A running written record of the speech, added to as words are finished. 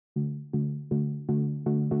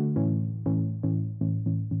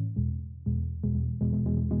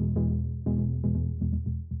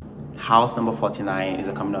House Number 49 is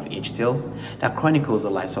a coming-of-age tale that chronicles the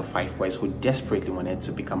lives of 5 boys who desperately wanted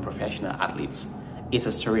to become professional athletes. It's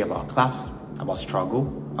a story about class, about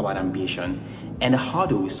struggle, about ambition, and the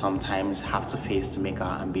hurdle we sometimes have to face to make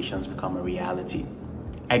our ambitions become a reality.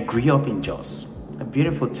 I grew up in Jos, a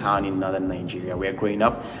beautiful town in northern Nigeria, where growing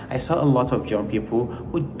up, I saw a lot of young people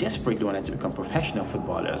who desperately wanted to become professional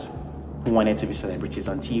footballers, who wanted to be celebrities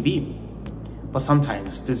on TV. But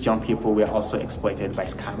sometimes, these young people were also exploited by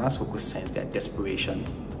scammers who could sense their desperation.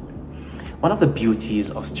 One of the beauties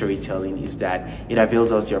of storytelling is that it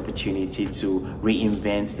avails us the opportunity to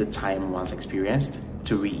reinvent the time once experienced,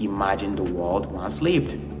 to reimagine the world once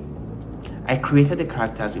lived. I created the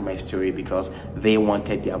characters in my story because they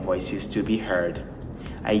wanted their voices to be heard.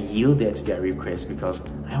 I yielded to their requests because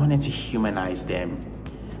I wanted to humanize them,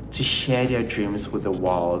 to share their dreams with the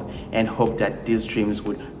world, and hope that these dreams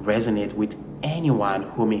would resonate with anyone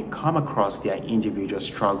who may come across their individual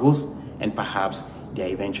struggles and perhaps their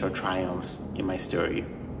eventual triumphs in my story.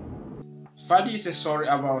 Fadi is a story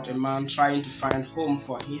about a man trying to find home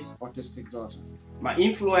for his autistic daughter. My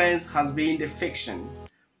influence has been the fiction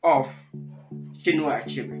of Chinua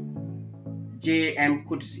Achebe, J.M.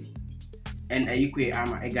 Coetzee, and Ayikwe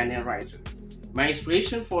Ama, a Ghanaian writer. My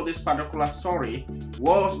inspiration for this particular story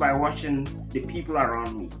was by watching the people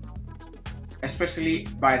around me, especially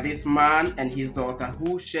by this man and his daughter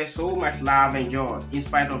who share so much love and joy in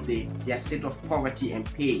spite of their state of poverty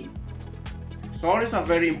and pain. Stories are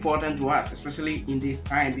very important to us, especially in this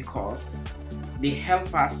time, because they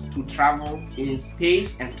help us to travel in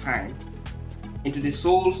space and time into the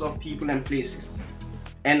souls of people and places.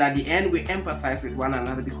 And at the end, we empathize with one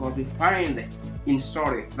another because we find in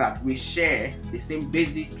stories that we share the same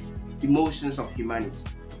basic emotions of humanity,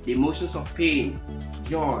 the emotions of pain,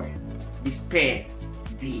 joy, despair,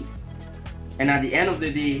 grief. And at the end of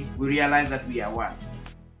the day, we realize that we are one.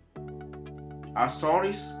 Our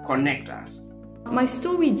stories connect us. My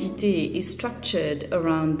story, Dite, is structured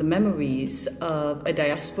around the memories of a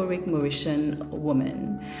diasporic Mauritian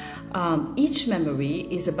woman. Each memory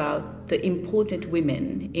is about the important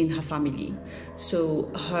women in her family.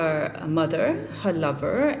 So her mother, her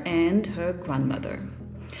lover, and her grandmother.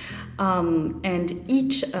 And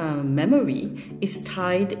each memory is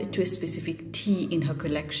tied to a specific tea in her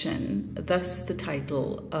collection, thus the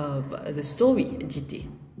title of the story, Dite.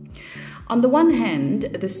 On the one hand,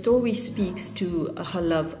 the story speaks to her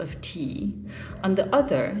love of tea. On the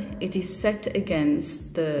other, it is set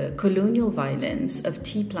against the colonial violence of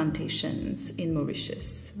tea plantations in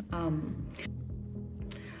Mauritius.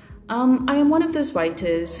 I am one of those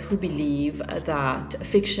writers who believe that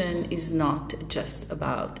fiction is not just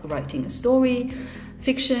about writing a story.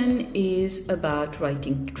 Fiction is about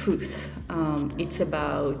writing truth. It's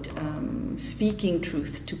about speaking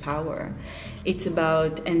truth to power. It's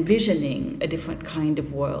about envisioning a different kind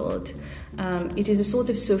of world. It is a sort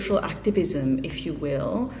of social activism, if you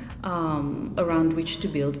will, around which to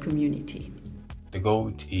build community. The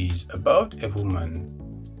Goat is about a woman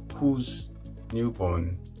whose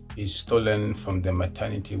newborn is stolen from the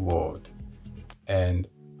maternity ward and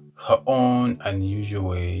her own unusual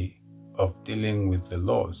way of dealing with the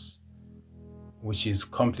loss, which is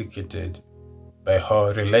complicated by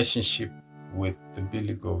her relationship with the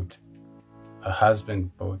billy goat her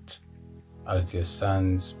husband bought as their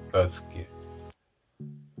son's birth gift.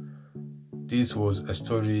 This was a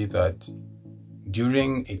story that,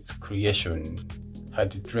 during its creation,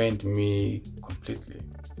 had drained me completely.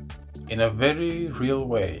 In a very real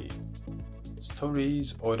way,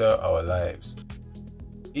 stories order our lives.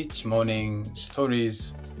 Each morning,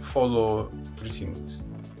 stories follow greetings,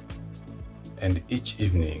 and each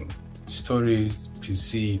evening, stories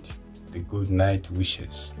precede the good night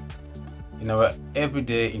wishes. In our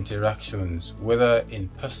everyday interactions, whether in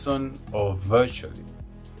person or virtually,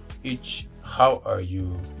 each "how are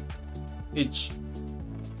you?" each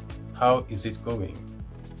 "how is it going?"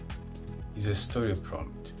 is a story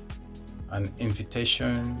prompt, an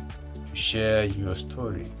invitation to share your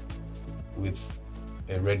story with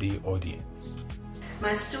a ready audience.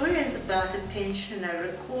 My story is about a pensioner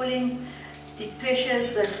recalling the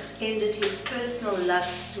pressures that ended his personal love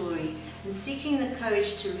story and seeking the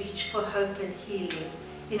courage to reach for hope and healing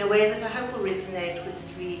in a way that I hope will resonate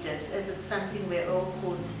with readers, as it's something we're all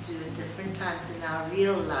called to do at different times in our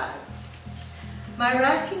real lives. My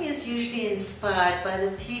writing is usually inspired by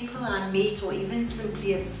the people I meet or even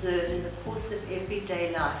simply observe in the course of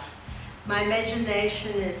everyday life. My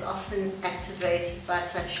imagination is often activated by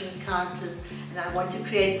such encounters, and I want to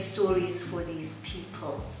create stories for these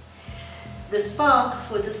people. The spark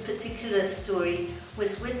for this particular story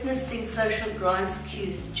was witnessing social grants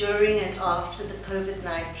queues during and after the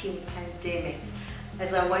COVID-19 pandemic.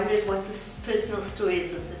 As I wondered what the personal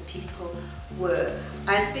stories of the people were,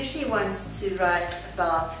 I especially wanted to write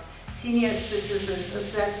about senior citizens,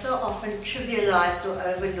 as they're so often trivialized or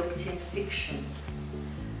overlooked in fictions.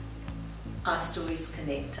 Our stories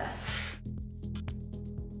connect us.